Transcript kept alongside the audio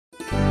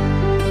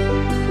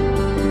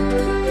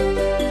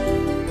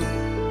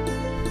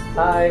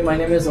Hi, my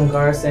name is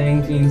Omkar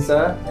Singh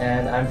Tinsa,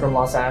 and I'm from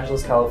Los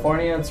Angeles,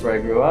 California. It's where I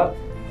grew up,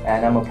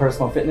 and I'm a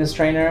personal fitness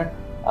trainer.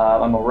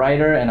 I'm a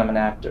writer and I'm an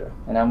actor.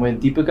 And I'm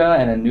with Deepika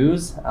and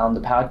Anuj on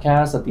the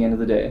podcast At the End of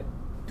the Day.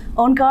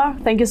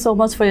 Onkar, thank you so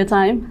much for your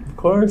time. Of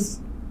course.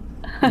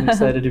 I'm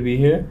excited to be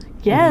here.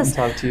 Yes.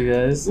 Talk to you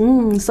guys.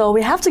 So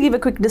we have to give a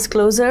quick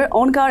disclosure.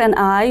 Onkar and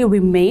I, we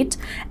met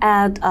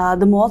at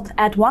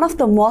one of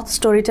the Moth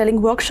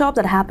storytelling workshop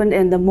that happened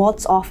in the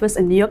Moth's office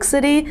in New York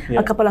City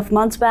a couple of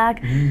months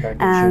back. Back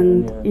in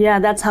And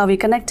June, that's how we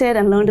connected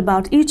and learned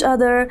about each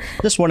other.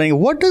 Just wondering,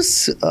 what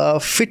does a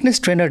fitness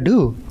trainer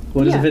do?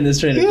 What does a fitness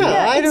trainer do?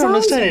 I don't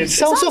understand it. It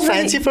sounds so really-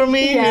 fancy for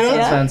me. Yeah, you know?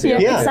 Sounds fancy.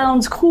 It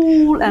sounds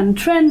cool and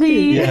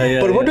trendy.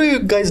 But what do you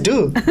guys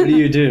do? What do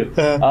you do?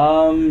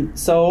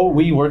 So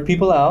we work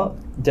people out,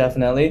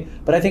 definitely.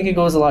 But I think it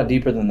goes a lot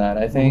deeper than that.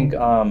 I think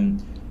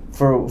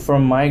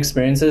from my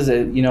experiences,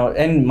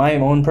 and my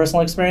own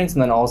personal experience,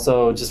 and then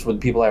also just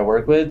with people I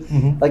work with,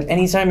 like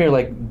anytime you're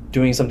like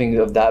doing something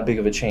of that big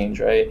of a change,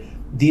 right?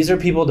 These are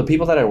the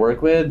people that I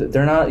work with,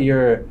 they're not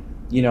your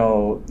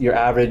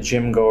average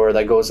gym goer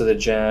that goes to the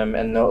gym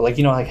and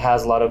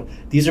has a lot of,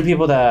 these are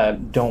people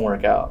that don't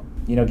work out,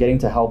 getting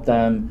to help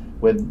them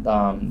with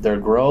their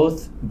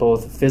growth,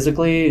 both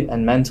physically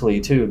and mentally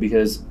too,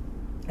 because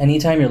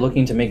anytime you're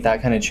looking to make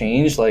that kind of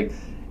change, like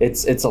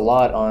it's a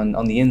lot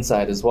on the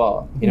inside as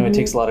well. It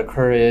takes a lot of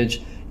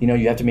courage.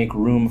 You have to make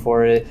room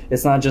for it.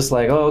 It's not just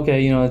like, oh,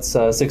 okay, it's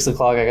 6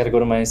 o'clock, I got to go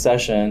to my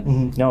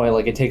session. No,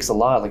 it takes a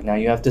lot. Like now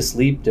you have to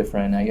sleep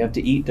different. Now you have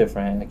to eat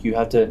different. Like you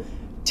have to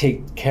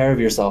take care of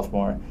yourself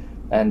more.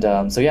 And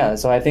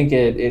so I think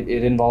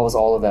it involves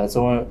all of that.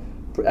 So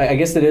I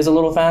guess it is a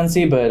little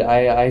fancy, but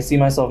I see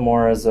myself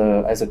more as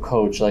a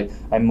coach. Like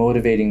I'm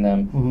motivating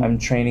them, I'm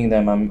training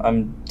them,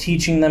 I'm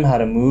teaching them how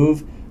to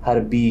move, how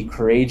to be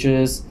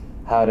courageous,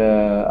 how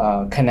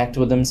to connect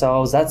with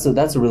themselves. That's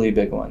a really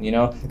big one,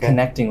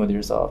 connecting with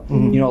yourself. A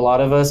lot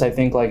of us, I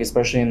think, like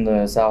especially in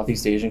the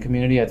Southeast Asian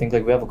community, I think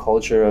like we have a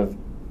culture of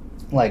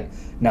like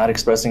not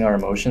expressing our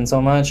emotions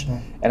so much.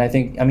 And I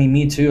think,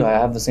 me too, I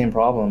have the same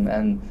problem.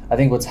 And I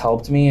think what's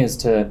helped me is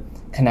to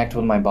connect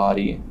with my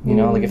body,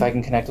 like if I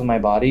can connect with my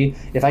body,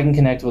 if I can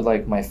connect with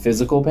like my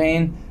physical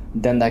pain,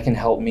 then that can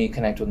help me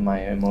connect with my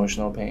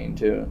emotional pain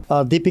too.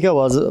 Deepika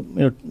was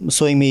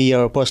showing me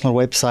your personal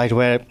website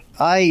where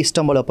I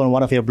stumbled upon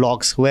one of your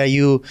blogs where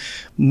you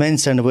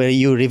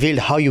revealed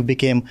how you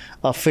became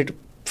a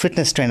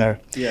fitness trainer.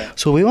 Yeah.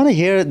 So we want to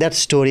hear that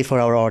story for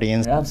our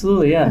audience.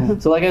 Absolutely, yeah.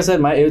 So like I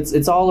said,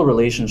 it's all a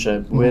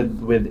relationship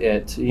with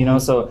it.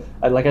 So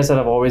like I said,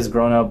 I've always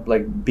grown up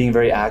like being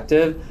very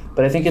active,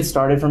 but I think it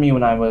started for me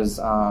when I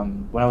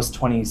was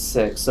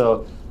 26.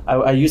 So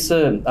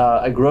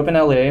I grew up in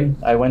LA.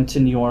 I went to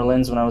New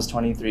Orleans when I was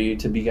 23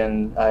 to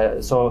begin.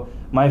 So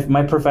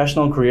my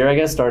professional career, I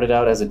guess, started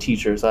out as a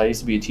teacher. So I used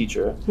to be a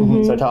teacher.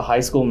 So I taught high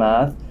school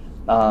math.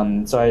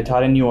 So I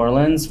taught in New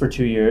Orleans for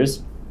 2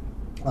 years.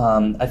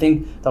 I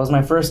think that was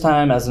my first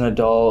time as an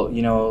adult,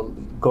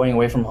 going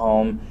away from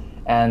home.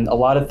 And a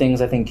lot of things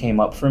I think came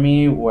up for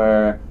me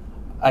where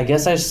I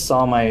guess I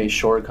saw my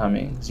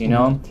shortcomings,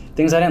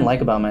 things I didn't like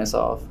about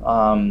myself.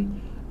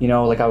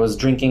 Like I was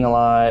drinking a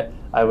lot.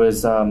 I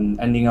was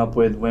ending up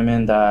with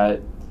women that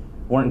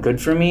weren't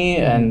good for me,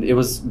 and it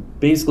was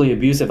basically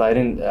abusive.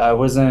 I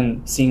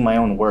wasn't seeing my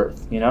own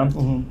worth,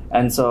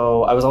 And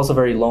so I was also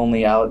very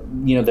lonely out,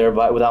 there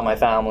without my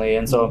family.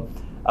 And so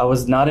I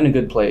was not in a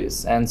good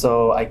place. And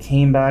so I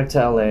came back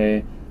to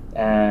LA,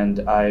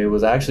 and I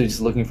was actually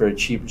just looking for a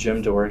cheap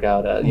gym to work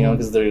out at,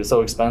 because they're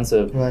so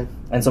expensive. Right.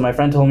 And so my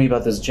friend told me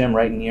about this gym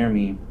right near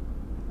me,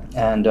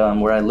 and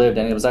where I lived,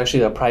 and it was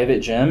actually a private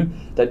gym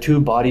that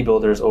 2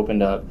 bodybuilders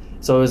opened up.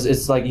 So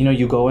it's like,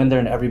 you go in there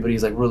and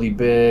everybody's like really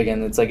big,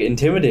 and it's like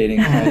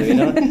intimidating kind of,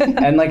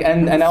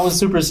 and I was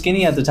super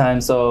skinny at the time.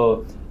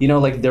 So,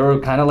 like they were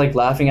kind of like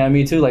laughing at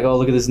me too, like, oh,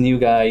 look at this new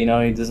guy,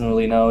 he doesn't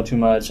really know too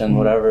much and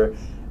whatever.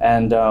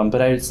 And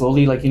but I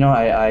slowly, like,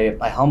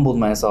 I humbled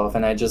myself,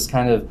 and I just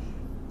kind of,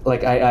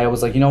 like, I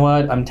was like, you know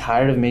what, I'm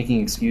tired of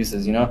making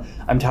excuses,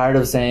 I'm tired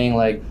of saying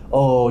like,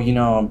 oh,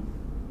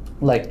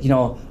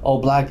 oh,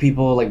 black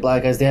people, like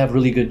black guys, they have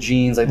really good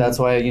genes, like that's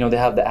why, they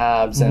have the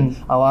abs, and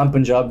oh, I'm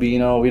Punjabi,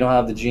 we don't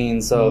have the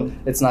genes, so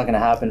it's not gonna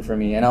happen for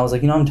me. And I was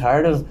like, I'm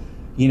tired of,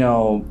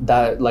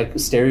 that, like,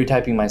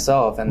 stereotyping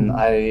myself, and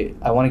I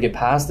want to get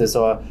past this.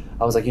 So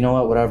I was like, you know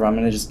what, whatever, I'm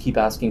gonna just keep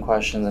asking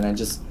questions. And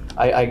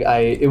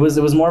it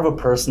was more of a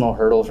personal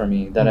hurdle for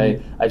me that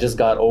I just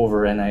got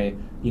over, and I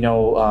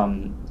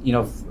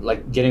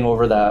like getting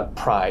over that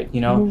pride,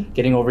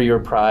 getting over your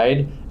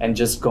pride and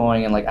just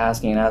going and like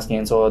asking.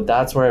 And so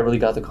that's where I really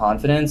got the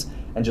confidence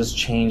and just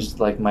changed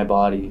like my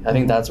body. I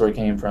think that's where it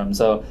came from.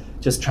 So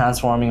just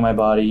transforming my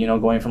body,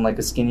 going from like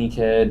a skinny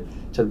kid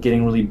to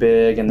getting really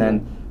big, and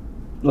then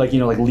like,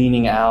 like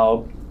leaning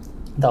out.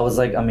 That was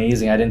like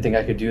amazing. I didn't think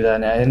I could do that.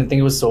 And I didn't think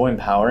it was so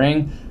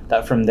empowering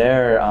that from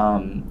there,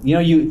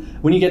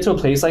 when you get to a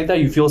place like that,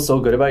 you feel so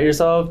good about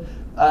yourself.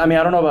 I mean,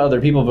 I don't know about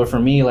other people, but for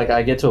me, like,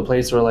 I get to a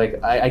place where,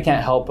 like, I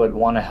can't help but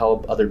want to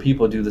help other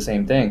people do the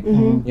same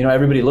thing. You know,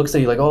 everybody looks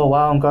at you like, oh,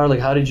 wow, Omkar, like,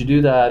 how did you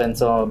do that? And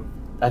so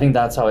I think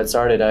that's how it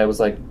started. I was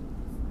like,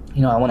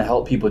 you know, I want to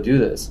help people do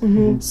this.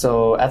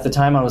 So at the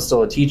time, I was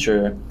still a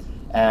teacher.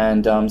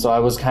 And so I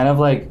was kind of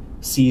like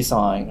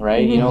seesawing,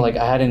 right? You know, like,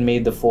 I hadn't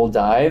made the full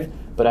dive,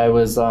 but I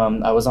was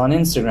on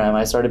Instagram.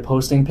 I started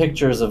posting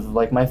pictures of,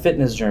 like, my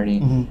fitness journey,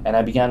 and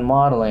I began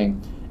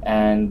modeling.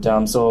 And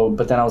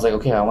but then I was like,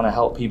 okay, I want to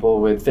help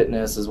people with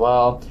fitness as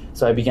well.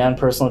 So I began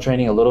personal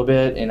training a little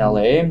bit in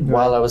LA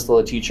while I was still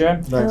a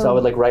teacher. So I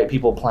would, like, write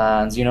people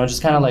plans, you know,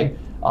 just kind of like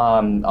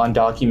on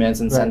documents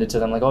and send it to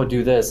them, like, oh,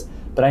 do this.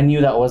 But I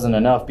knew that wasn't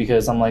enough,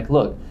 because I'm like,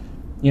 look,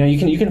 you know,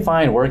 you can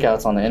find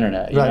workouts on the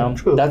internet. You know,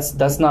 true.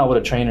 That's not what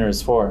a trainer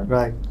is for.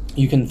 Right.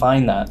 You can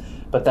find that,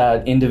 but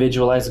that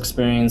individualized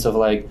experience of,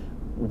 like,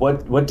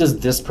 what does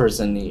this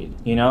person need?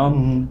 You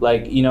know,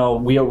 like, you know,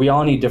 we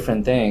all need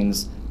different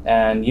things.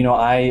 And, you know,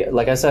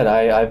 like I said,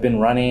 I've been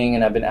running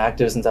and I've been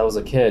active since I was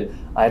a kid.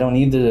 I don't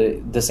need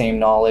the same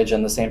knowledge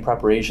and the same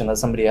preparation that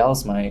somebody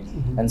else might.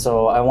 And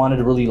so I wanted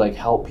to really, like,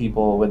 help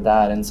people with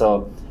that. And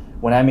so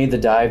when I made the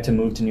dive to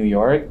move to New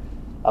York,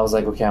 I was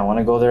like, okay, I want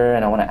to go there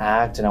and I want to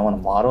act and I want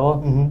to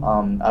model.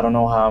 I don't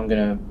know how I'm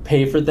going to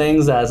pay for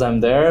things as I'm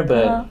there,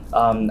 but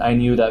I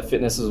knew that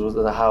fitness was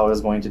how I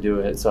was going to do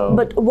it. So.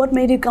 But what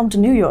made you come to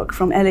New York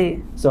from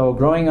LA? So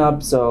growing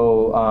up,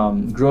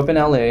 grew up in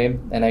LA,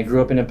 and I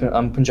grew up in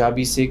I'm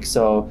Punjabi Sikh,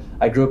 so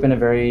I grew up in a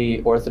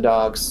very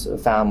orthodox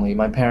family.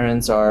 My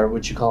parents are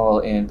what you call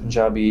in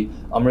Punjabi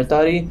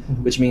Amritari,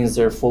 which means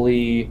they're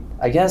fully,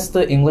 I guess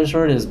the English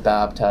word is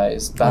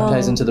baptized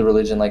into the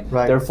religion. Like,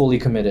 they're fully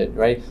committed,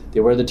 right? They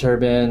wear the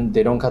turban,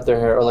 they don't cut their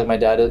hair, or like my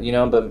dad, you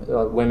know,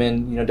 but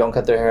women, you know, don't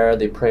cut their hair,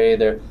 they pray,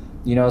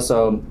 you know,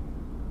 so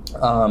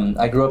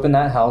I grew up in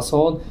that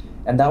household,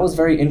 and that was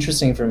very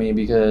interesting for me,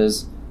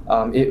 because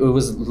it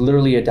was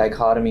literally a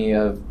dichotomy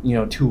of, you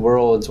know, two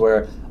worlds,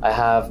 where I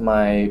have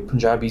my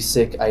Punjabi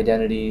Sikh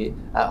identity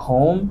at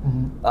home.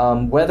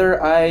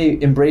 Whether I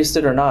embraced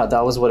it or not,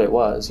 that was what it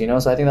was, you know?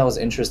 So I think that was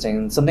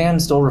interesting. Something I'm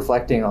still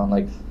reflecting on,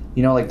 like,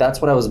 you know, like,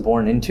 that's what I was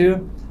born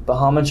into, but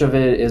how much of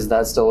it is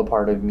that still a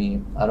part of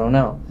me? I don't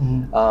know.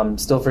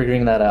 Still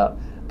figuring that out.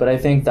 But I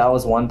think that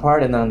was one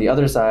part. And then on the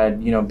other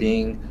side, you know,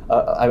 being,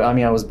 I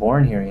mean, I was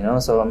born here, you know?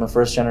 So I'm a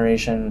first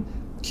generation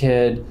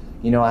kid,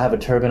 you know, I have a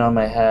turban on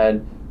my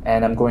head,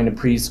 and I'm going to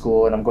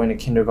preschool, and I'm going to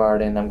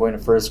kindergarten, I'm going to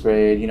first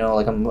grade, you know,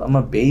 like, I'm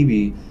a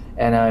baby,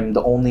 and I'm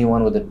the only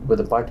one with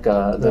a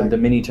patka, the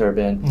mini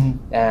turban.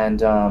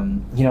 And,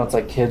 you know, it's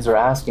like kids are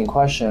asking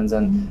questions.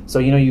 And so,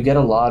 you know, you get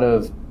a lot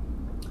of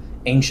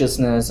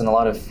anxiousness and a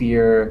lot of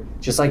fear,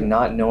 just, like,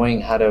 not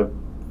knowing how to,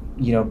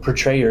 you know,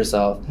 portray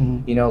yourself.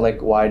 You know,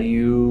 like, what are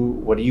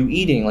you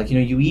eating? Like, you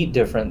know, you eat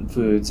different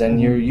foods,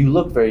 and you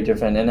look very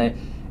different.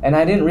 And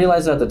I didn't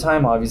realize at the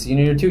time, obviously, you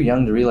know, you're too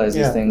young to realize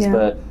these things,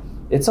 but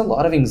it's a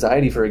lot of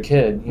anxiety for a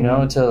kid, you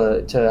know,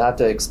 to have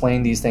to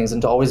explain these things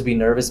and to always be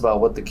nervous about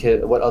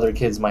what other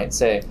kids might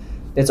say.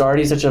 It's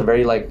already such a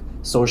very, like,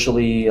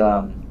 socially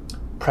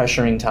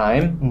pressuring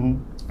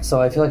time.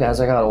 So I feel like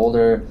as I got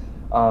older,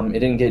 it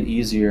didn't get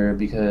easier,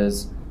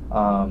 because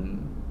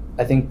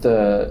I think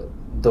the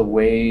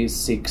way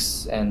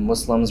Sikhs and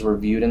Muslims were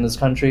viewed in this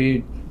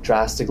country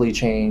drastically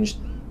changed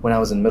when I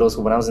was in middle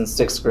school. When I was in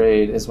 6th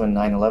grade is when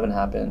 9/11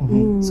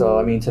 happened. So,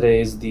 I mean,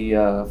 today's the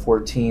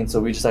 14th, so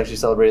we just actually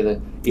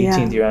celebrated the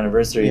 18th year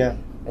anniversary.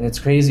 And it's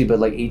crazy, but,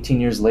 like, 18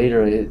 years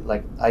later,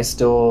 I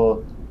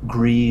still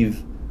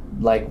grieve,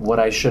 like, what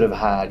I should have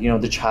had, you know,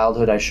 the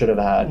childhood I should have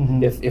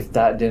had, if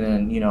that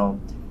didn't, you know,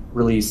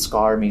 really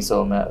scar me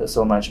so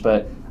much.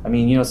 But I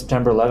mean, you know,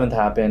 September 11th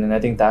happened, and I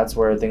think that's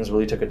where things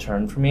really took a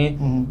turn for me,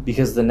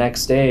 because the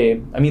next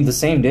day, I mean, the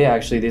same day,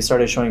 actually, they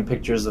started showing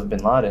pictures of bin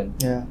Laden.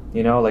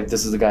 You know, like,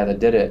 this is the guy that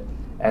did it.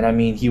 And I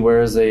mean, he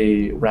wears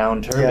a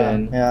round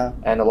turban,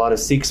 and a lot of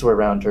Sikhs wear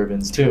round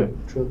turbans too.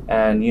 True.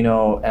 And, you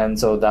know, and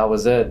so that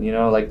was it, you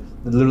know, like,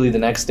 literally the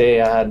next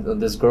day I had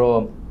this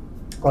girl,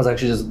 I was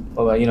actually just,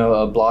 you know,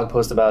 a blog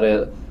post about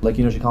it, like,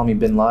 you know, she called me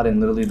bin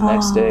Laden literally the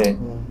next day,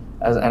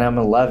 and I'm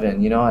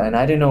 11, you know, and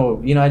I didn't know,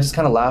 you know, I just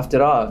kind of laughed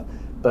it off.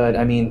 But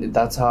I mean,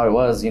 that's how it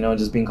was, you know,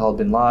 just being called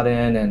bin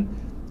Laden, and,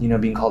 you know,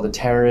 being called a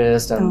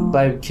terrorist, and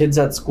by kids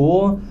at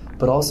school,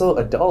 but also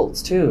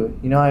adults too.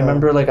 You know, I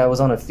remember, like, I was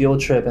on a field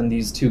trip, and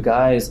these two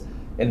guys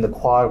in the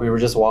quad, we were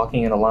just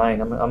walking in a line.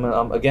 I'm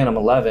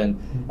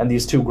 11, and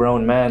these two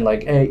grown men,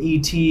 like, hey,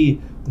 E.T.,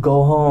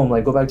 go home,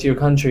 like, go back to your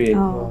country.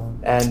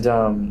 And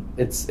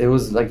it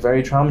was, like,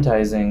 very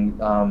traumatizing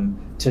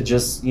to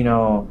just, you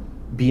know,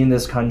 be in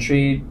this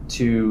country,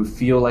 to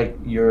feel like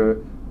you're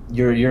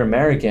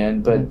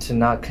American, but to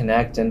not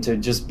connect, and to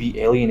just be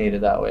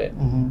alienated that way.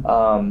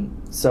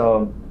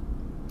 So,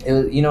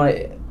 you know,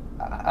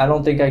 I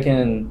don't think I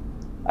can.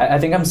 I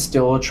think I'm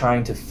still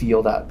trying to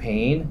feel that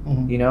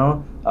pain, you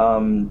know.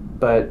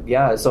 But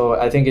yeah, so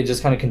I think it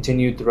just kind of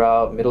continued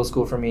throughout middle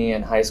school for me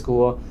and high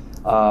school,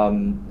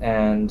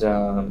 and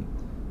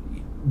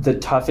the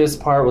toughest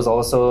part was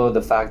also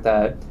the fact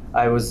that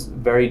I was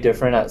very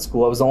different at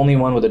school. I was the only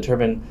one with a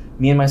turban.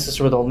 Me and my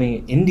sister were the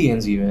only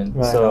Indians even.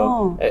 Right.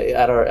 So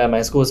at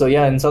my school. So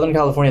yeah, in Southern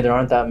California there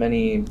aren't that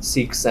many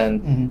Sikhs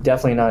and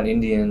definitely not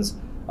Indians.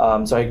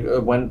 So I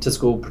went to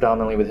school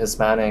predominantly with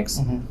Hispanics,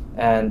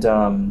 and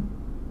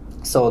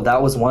so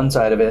that was one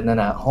side of it. And then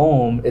at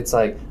home, it's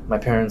like my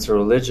parents are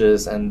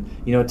religious, and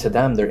you know, to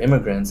them they're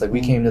immigrants. Like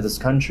we came to this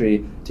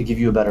country to give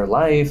you a better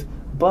life,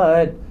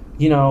 but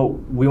you know,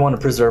 we want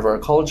to preserve our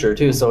culture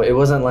too. So it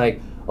wasn't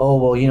like, oh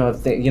well, you know,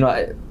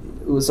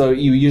 so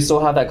you still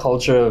have that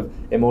culture of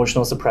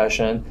emotional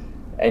suppression,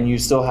 and you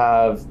still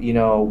have, you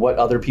know, what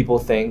other people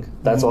think.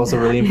 That's also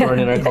really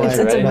important in our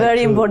culture, It's right? a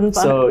very important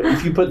part. So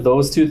if you put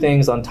those two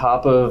things on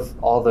top of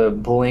all the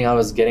bullying I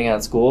was getting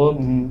at school,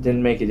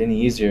 didn't make it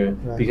any easier,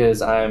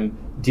 because I'm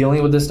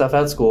dealing with this stuff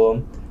at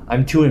school.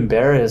 I'm too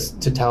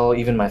embarrassed to tell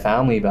even my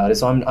family about it.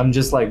 So I'm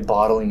just like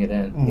bottling it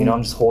in, you know,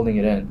 I'm just holding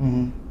it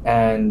in.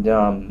 And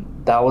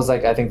that was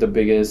like, I think the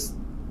biggest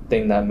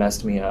thing that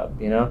messed me up,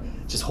 you know,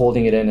 just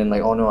holding it in and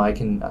like, oh no, I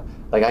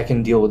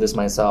can deal with this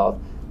myself.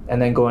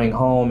 And then going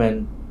home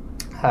and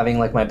having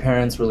like my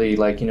parents really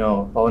like, you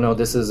know, oh no,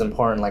 this is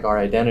important, like our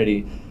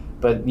identity.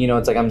 But you know,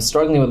 it's like I'm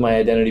struggling with my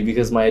identity,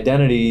 because my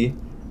identity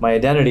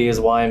is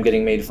why I'm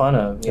getting made fun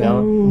of, you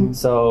know?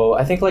 So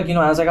I think like, you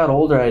know, as I got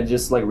older, I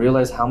just like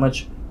realized how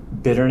much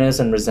bitterness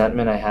and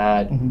resentment I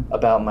had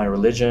about my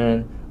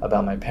religion,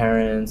 about my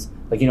parents,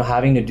 like, you know,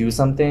 having to do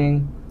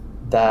something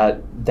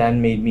that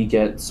then made me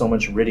get so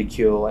much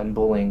ridicule and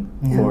bullying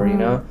for, you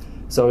know?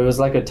 So it was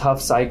like a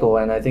tough cycle,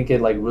 and I think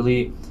it like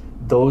really,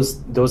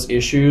 those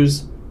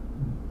issues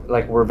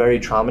like were very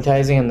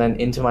traumatizing, and then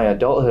into my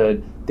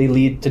adulthood they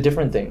lead to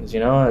different things, you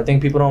know? I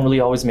think people don't really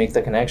always make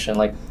the connection,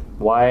 like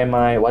why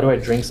do I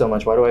drink so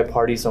much, why do I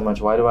party so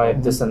much, why do I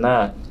this and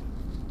that?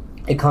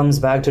 It comes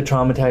back to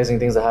traumatizing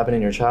things that happen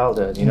in your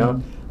childhood, you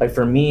know? Like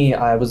for me,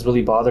 I was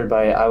really bothered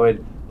by it. I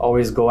would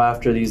always go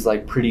after these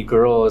like pretty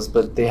girls,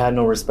 but they had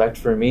no respect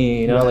for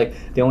me, you know? Like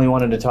they only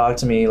wanted to talk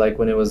to me like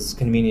when it was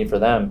convenient for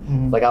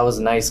them. Like I was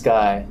a nice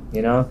guy,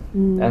 you know?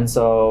 And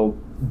so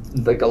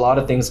like a lot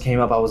of things came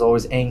up. I was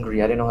always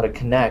angry. I didn't know how to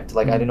connect.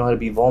 Like I didn't know how to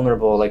be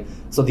vulnerable. Like,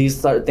 so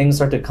these things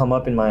start to come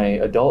up in my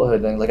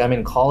adulthood. And like I'm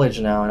in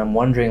college now, and I'm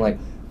wondering like,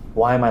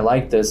 why am I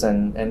like this?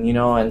 And you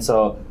know, and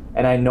so,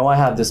 and I know I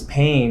have this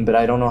pain, but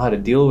I don't know how to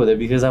deal with it,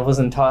 because I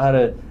wasn't taught how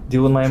to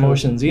deal with my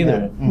emotions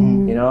either,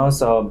 you know?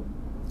 So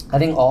I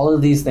think all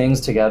of these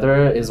things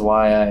together is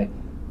why I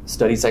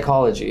studied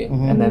psychology.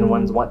 And then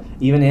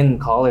even in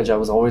college, I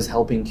was always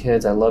helping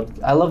kids. I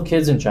love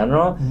kids in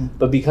general,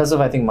 but because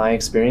of, I think, my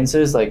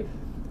experiences, like,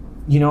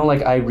 you know,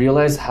 like I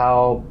realized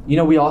how, you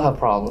know, we all have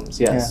problems,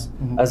 yes.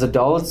 As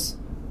adults,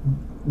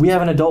 we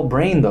have an adult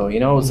brain though,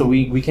 you know, so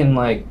we can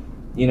like,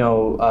 you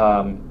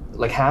know,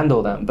 like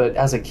handle them. But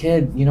as a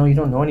kid, you know, you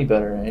don't know any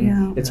better,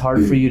 and it's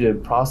hard for you to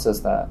process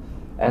that.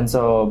 And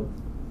so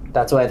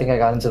that's why I think I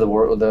got into the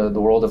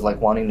world of like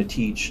wanting to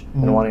teach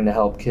and wanting to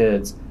help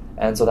kids.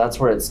 And so that's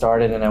where it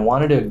started, and I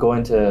wanted to go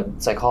into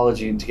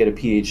psychology to get a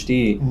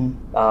PhD.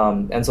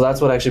 And so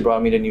that's what actually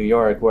brought me to New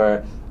York,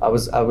 where I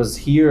was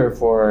here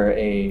for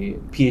a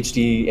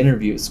PhD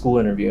interview, school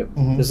interview.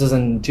 This was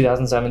in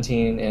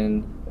 2017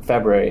 in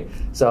February.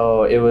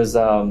 So it was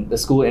the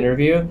school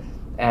interview,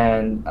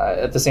 and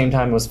at the same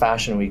time it was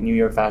Fashion Week, New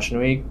York Fashion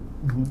Week.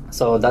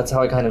 So that's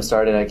how I kind of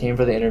started. I came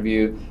for the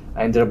interview.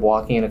 I ended up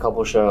walking in a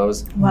couple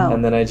shows,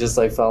 and then I just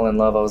like fell in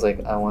love. I was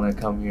like, I want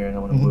to come here, and I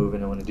want to move,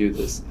 and I want to do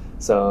this.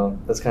 So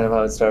that's kind of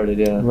how it started,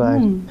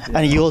 Right.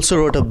 And you also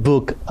wrote a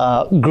book,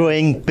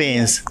 Growing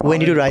Pains.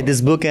 When did you write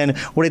this book, and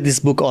what is this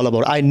book all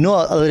about? I know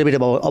a little bit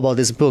about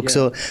this book,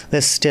 so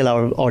let's tell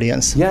our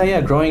audience.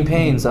 Yeah, Growing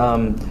Pains.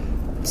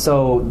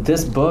 So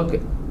this book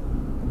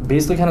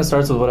basically kind of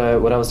starts with what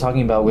I was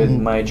talking about with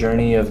my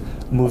journey of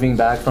moving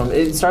back from.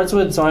 It starts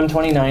with, so I'm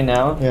 29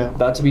 now,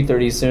 about to be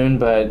 30 soon,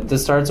 but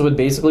this starts with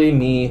basically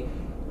me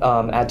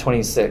at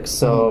 26.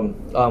 So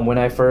when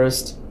I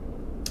first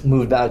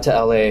moved back to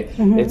LA,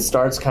 it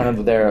starts kind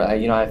of there.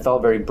 I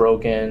felt very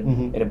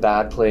broken, in a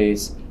bad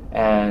place,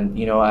 and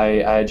I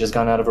had just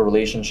gotten out of a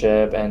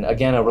relationship, and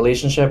again a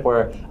relationship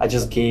where I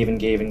just gave and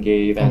gave and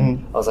gave,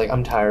 and I was like,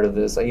 I'm tired of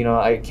this.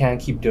 I can't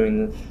keep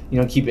doing,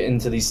 keep it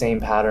into these same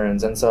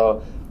patterns. And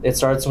so it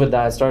starts with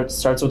that. It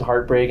starts with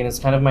heartbreak, and it's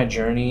kind of my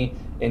journey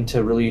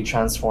into really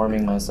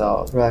transforming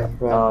myself. Right.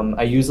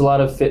 I use a lot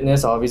of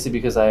fitness, obviously,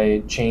 because I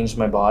changed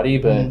my body,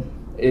 but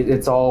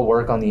it's all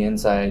work on the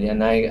inside.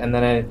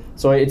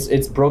 So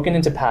it's broken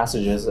into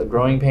passages.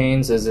 Growing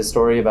Pains is a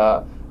story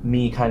about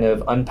me kind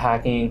of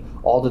unpacking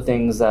all the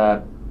things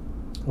that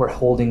were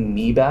holding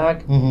me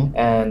back,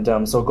 and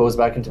so it goes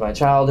back into my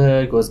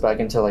childhood, goes back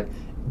into like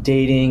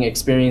dating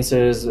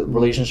experiences,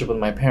 relationship with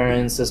my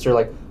parents, sister,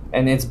 like,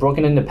 and it's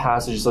broken into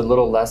passages, so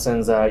little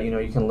lessons that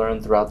you can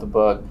learn throughout the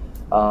book.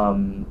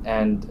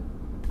 And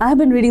I have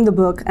been reading the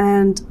book,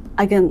 and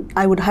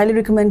I would highly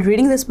recommend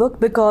reading this book,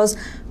 because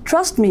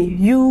trust me,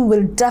 you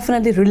will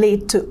definitely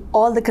relate to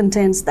all the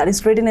contents that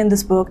is written in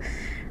this book,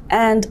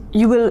 and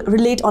you will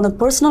relate on a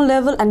personal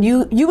level, and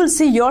you will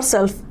see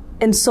yourself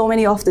in so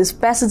many of these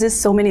passages,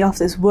 so many of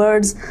these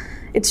words.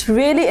 It's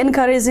really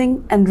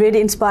encouraging and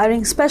really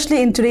inspiring,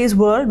 especially in today's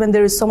world when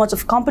there is so much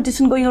of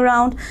competition going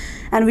around,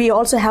 and we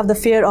also have the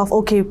fear of,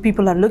 okay,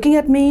 people are looking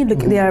at me,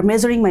 they are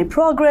measuring my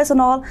progress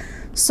and all.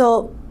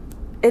 So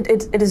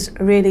it is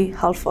really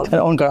helpful. And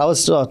Onkar, I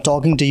was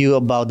talking to you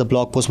about the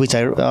blog post which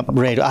I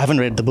read. I haven't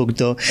read the book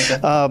though.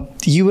 Okay.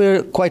 You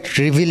were quite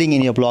revealing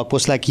in your blog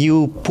post, like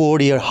you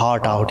poured your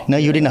heart out.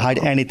 You didn't hide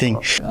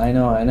anything. I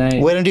know,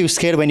 and weren't you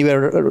scared when you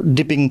were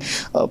dipping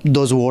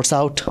those words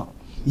out?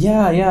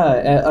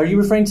 Yeah. Are you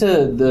referring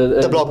to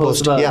the blog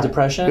post about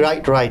depression?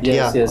 Right.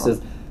 Yes.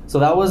 So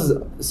that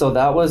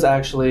was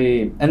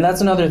actually, and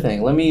that's another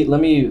thing. Let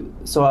me.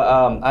 So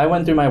I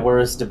went through my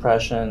worst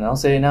depression. I'll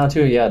say it now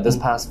too. Yeah, this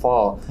past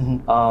fall.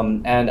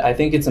 And I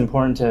think it's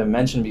important to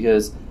mention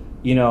because,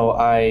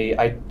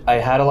 I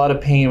had a lot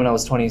of pain when I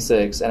was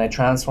 26, and I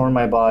transformed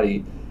my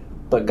body.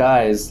 But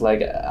guys,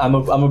 like I'm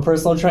a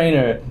personal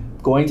trainer.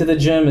 Going to the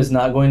gym is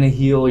not going to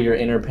heal your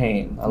inner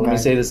pain. Let me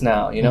say this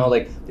now.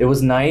 Like it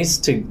was nice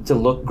to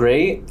look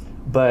great,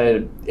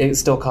 but it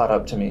still caught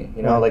up to me.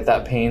 Like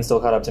that pain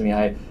still caught up to me.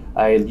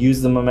 I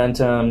used the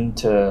momentum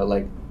to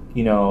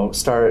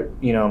start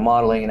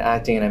modeling and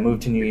acting, and I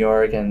moved to New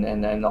York,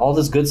 and all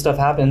this good stuff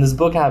happened. This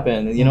book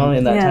happened,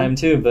 in that time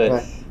too.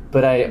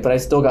 But I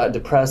still got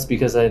depressed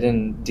because I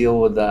didn't deal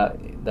with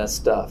that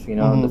stuff,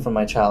 from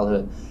my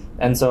childhood,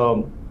 and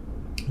so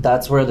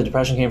that's where the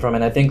depression came from.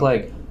 And I think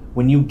like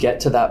when you get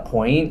to that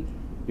point,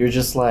 you're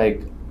just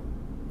like,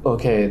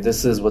 okay,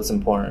 this is what's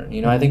important.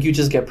 I think you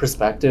just get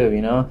perspective,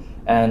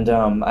 and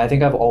I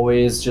think I've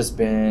always just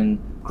been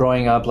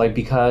growing up, like,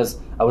 because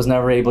I was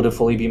never able to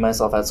fully be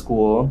myself at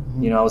school,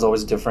 I was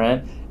always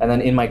different. And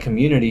then in my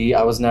community,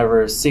 I was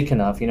never sick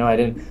enough, I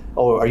didn't,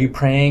 oh, are you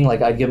praying?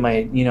 Like I'd get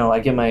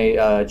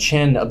my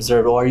chin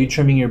observed. Oh, are you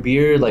trimming your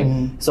beard? Like,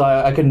 so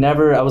I could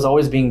never, I was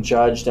always being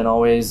judged and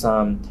always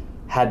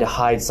had to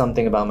hide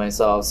something about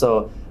myself.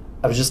 So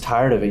I was just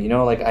tired of it,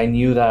 like I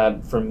knew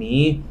that for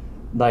me,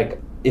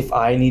 like if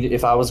I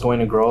was going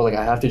to grow, like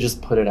I have to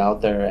just put it out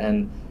there.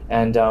 And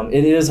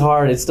it is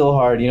hard. It's still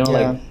hard,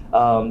 like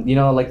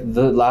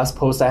the last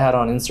post I had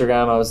on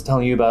Instagram, I was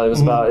telling you about,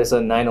 it's a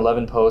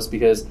 9/11 post,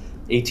 because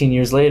 18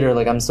 years later,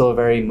 like I'm still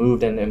very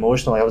moved and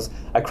emotional.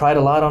 I cried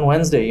a lot on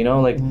Wednesday,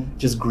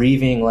 just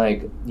grieving,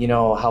 like,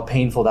 how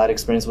painful that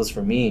experience was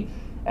for me.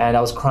 And I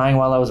was crying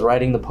while I was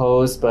writing the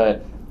post,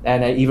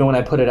 even when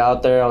I put it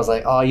out there, I was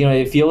like, oh,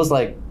 it feels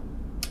like,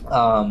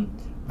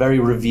 very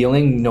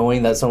revealing,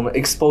 knowing that someone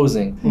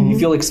exposing, you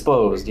feel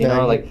exposed,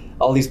 like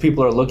all these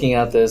people are looking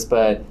at this,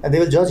 and they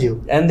will judge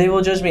you, and they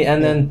will judge me,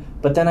 and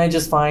then I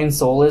just find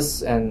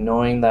solace and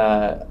knowing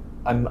that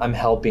I'm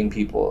helping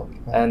people,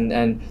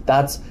 and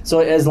that's, so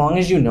as long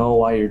as you know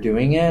why you're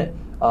doing it,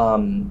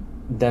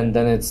 then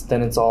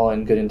it's all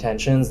in good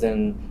intentions.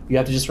 Then you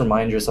have to just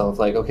remind yourself,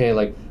 like, okay,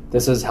 like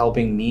this is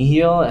helping me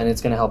heal, and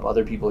it's going to help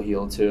other people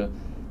heal too.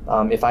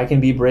 If I can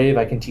be brave,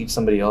 I can teach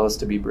somebody else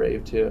to be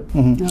brave too.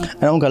 And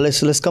Onkar,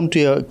 let's come to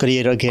your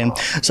career again.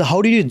 So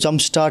how did you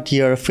jumpstart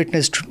your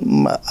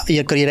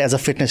your career as a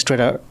fitness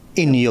trainer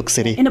in New York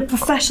City? In a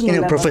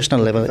professional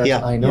level.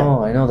 Yeah. I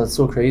know. That's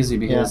so crazy,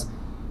 because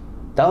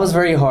that was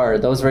very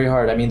hard.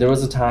 I mean, there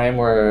was a time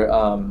where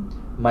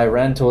my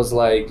rent was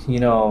like,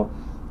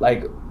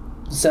 like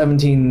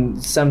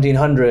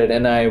 $1,700,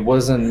 and I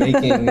wasn't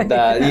making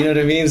that, you know what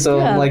I mean? So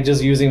I'm like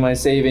just using my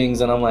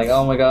savings, and I'm like,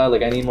 oh my God,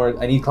 like I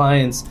need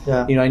clients,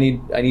 I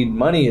need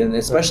money, and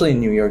especially in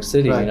New York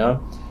City, I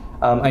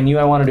knew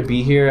I wanted to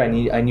be here. I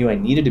knew I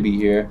needed to be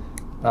here.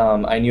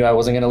 I knew I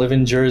wasn't going to live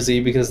in Jersey,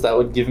 because that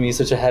would give me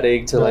such a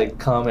headache to like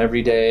come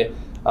every day.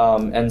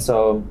 And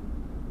so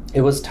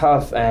it was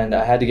tough, and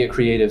I had to get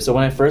creative. So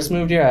when I first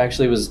moved here, I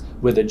actually was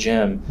with a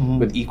gym,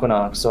 with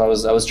Equinox. So I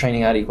was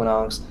training at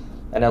Equinox.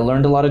 And I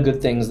learned a lot of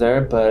good things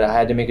there, but I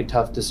had to make a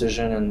tough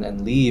decision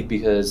and leave,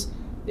 because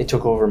it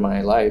took over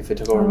my life. It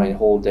took over my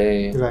whole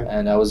day,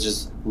 and I was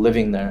just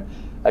living there.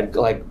 I'd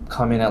like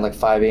come in at like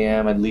 5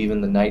 a.m. I'd leave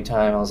in the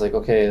nighttime. I was like,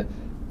 okay,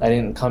 I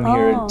didn't come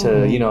here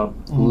to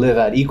live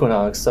at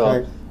Equinox.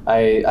 So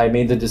I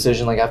made the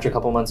decision, like after a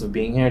couple months of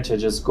being here, to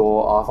just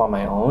go off on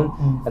my own,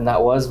 and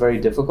that was very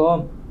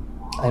difficult.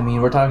 I mean,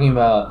 we're talking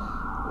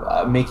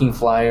about making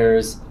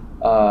flyers.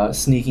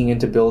 Sneaking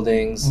into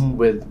buildings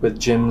with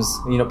gyms,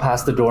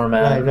 past the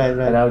doormat,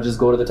 and I would just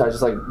go to the top,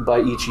 just like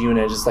by each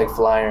unit, just like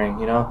flyering,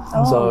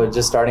 So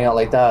just starting out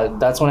like that.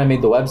 That's when I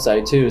made the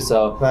website too.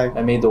 So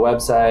I made the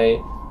website,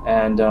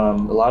 and a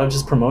lot of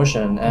just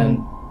promotion,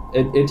 and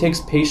it takes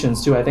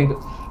patience too. I think,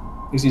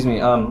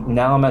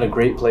 now I'm at a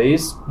great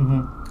place,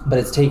 but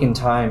it's taken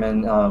time,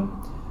 and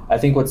I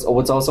think what's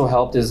also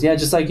helped is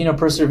just like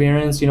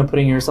perseverance,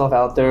 putting yourself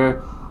out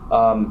there.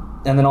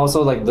 And then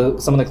also like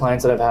some of the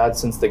clients that I've had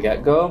since the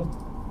get-go,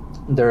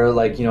 they're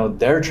like,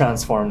 they're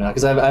transformed now,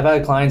 because I've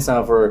had clients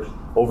now for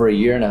over a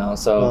year now.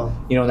 So,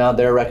 now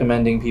they're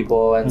recommending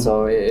people, and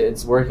so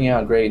it's working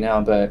out great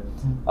now, but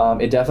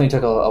it definitely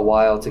took a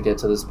while to get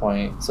to this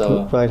point.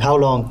 So How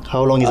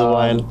long is a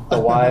while? A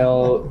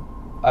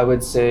while, I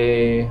would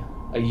say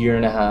a year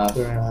and a half.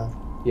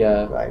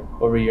 Yeah.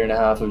 Over a year and a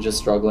half of just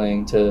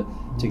struggling to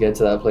get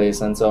to that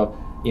place. And so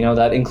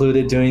that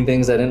included doing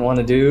things I didn't want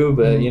to do,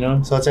 but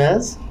Such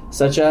as?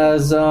 such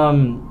as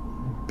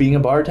being a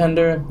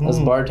bartender. I was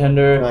a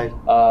bartender. Right.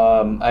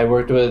 I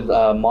worked with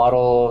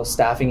model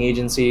staffing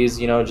agencies,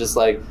 just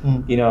like,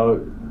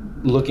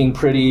 looking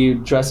pretty,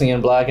 dressing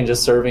in black and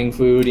just serving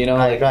food,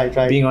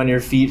 Right. being on your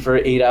feet for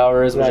 8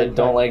 hours, which I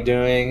don't like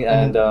doing.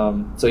 And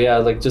so yeah,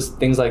 like just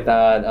things like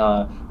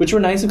that, which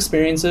were nice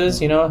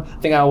experiences, I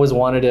think I always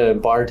wanted to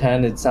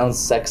bartend. It sounds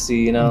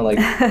sexy, like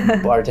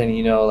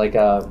bartending,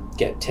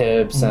 get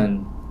tips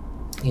and,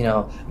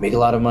 make a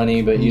lot of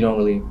money, but you don't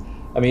really,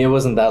 it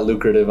wasn't that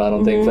lucrative, I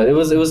don't think, but it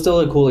was still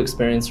a cool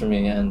experience for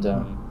me. And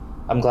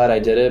I'm glad I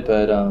did it,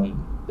 but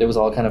it was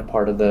all kind of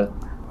part of the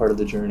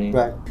journey.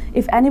 Right.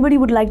 If anybody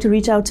would like to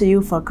reach out to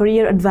you for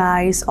career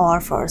advice or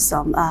for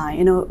some,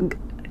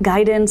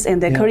 guidance in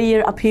their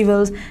career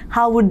upheavals,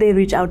 how would they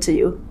reach out to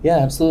you? Yeah,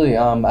 absolutely.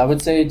 I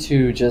would say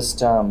to just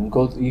you can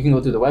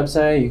go through the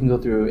website, you can go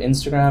through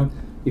Instagram.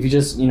 If you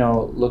just,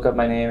 look up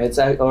my name,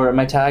 or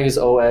my tag is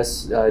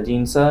OS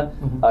Dinsa.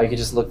 You can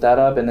just look that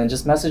up and then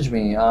just message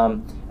me.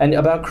 And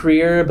about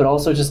career, but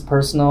also just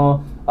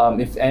personal.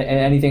 If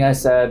anything I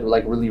said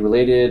like really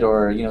related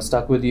or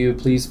stuck with you,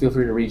 please feel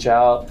free to reach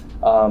out.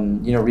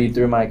 Read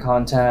through my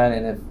content,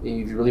 and if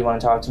you really want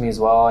to talk to me as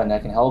well, and I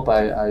can help,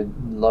 I'd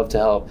love to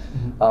help.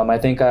 I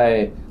think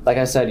like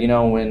I said,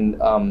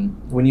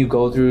 when you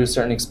go through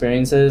certain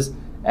experiences,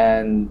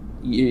 and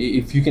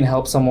if you can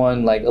help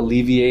someone like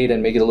alleviate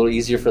and make it a little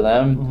easier for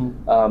them,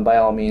 by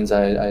all means,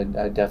 I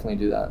definitely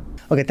do that.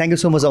 Okay, thank you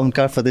so much,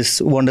 Onkar, for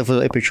this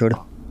wonderful episode.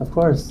 Of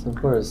course.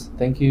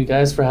 Thank you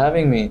guys for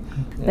having me.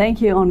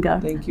 Thank you, Onkar.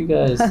 Thank you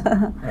guys.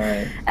 All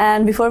right.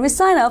 And before we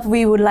sign up,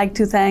 we would like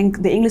to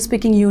thank the English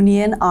Speaking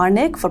Union,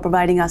 ARNIC, for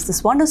providing us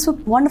this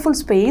wonderful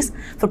space,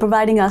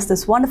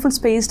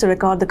 to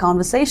record the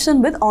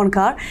conversation with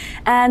Onkar.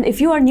 And if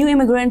you are a new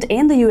immigrant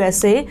in the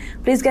USA,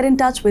 please get in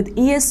touch with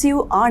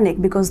ESU ARNIC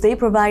because they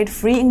provide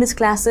free English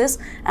classes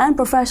and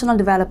professional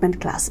development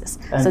classes.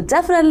 So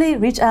definitely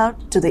reach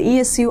out to the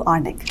ESU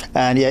ARNIC.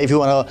 And yeah, if you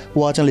want to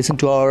watch and listen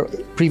to our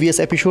previous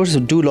episodes,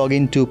 do log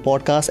into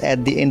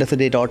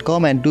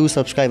podcast@theendoftheday.com and do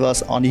subscribe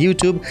us on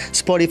YouTube,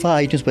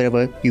 Spotify, iTunes,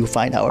 wherever you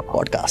find our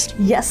podcast.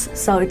 Yes,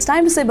 so it's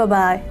time to say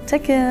bye-bye.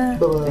 Take care.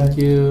 Bye-bye. Thank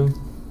you.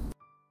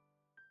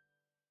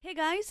 Hey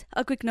guys,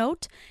 a quick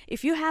note.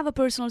 If you have a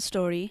personal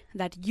story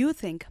that you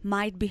think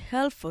might be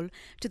helpful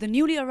to the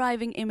newly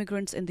arriving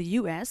immigrants in the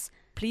US,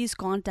 please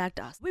contact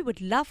us. We would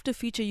love to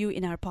feature you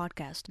in our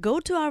podcast. Go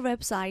to our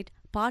website,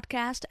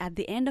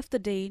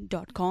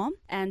 podcast@theendoftheday.com,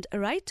 and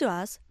write to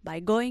us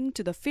by going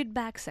to the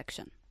feedback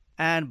section.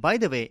 And by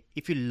the way,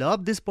 if you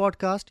love this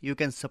podcast, you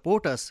can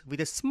support us with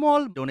a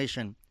small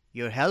donation.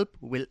 Your help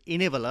will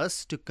enable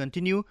us to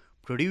continue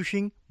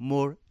producing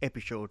more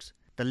episodes.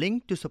 The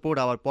link to support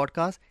our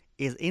podcast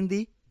is in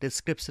the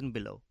description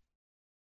below.